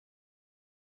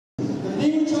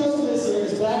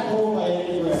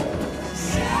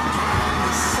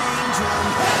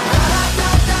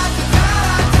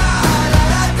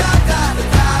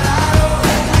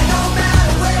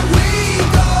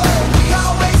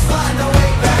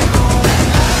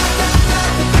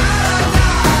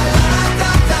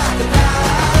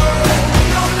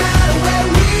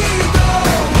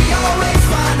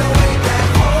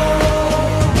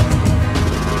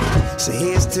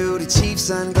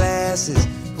glasses,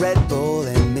 Red Bull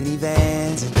and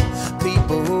minivans, and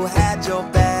people who had your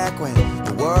back when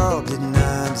the world didn't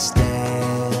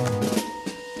understand.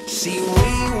 See,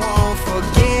 we won't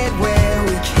forget where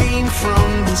we came from.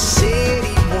 The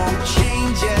city won't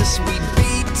change us. We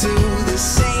beat to the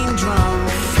same drum.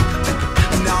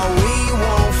 No, we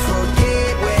won't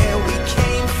forget where we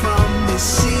came from. The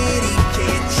city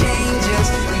can't change us.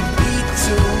 We beat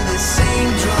to the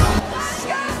same drum.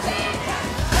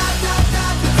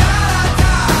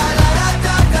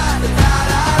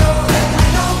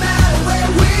 No matter where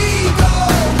we go,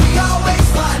 we always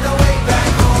find a way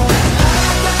back home.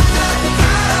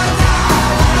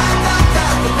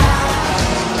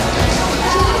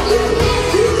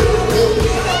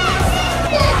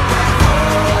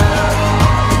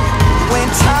 When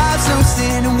time's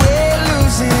losing, we're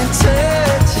losing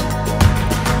touch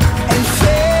and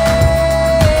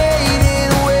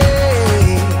fading away,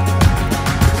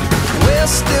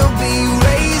 we'll still be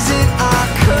raising our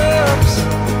cups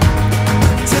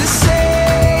to the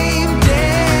same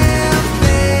damn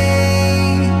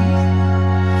thing.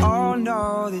 Oh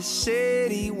no, this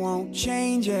city won't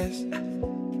change us.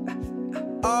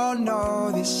 Oh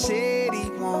no, this city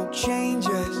won't change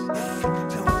us.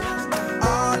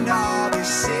 Oh no, this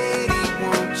city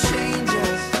won't change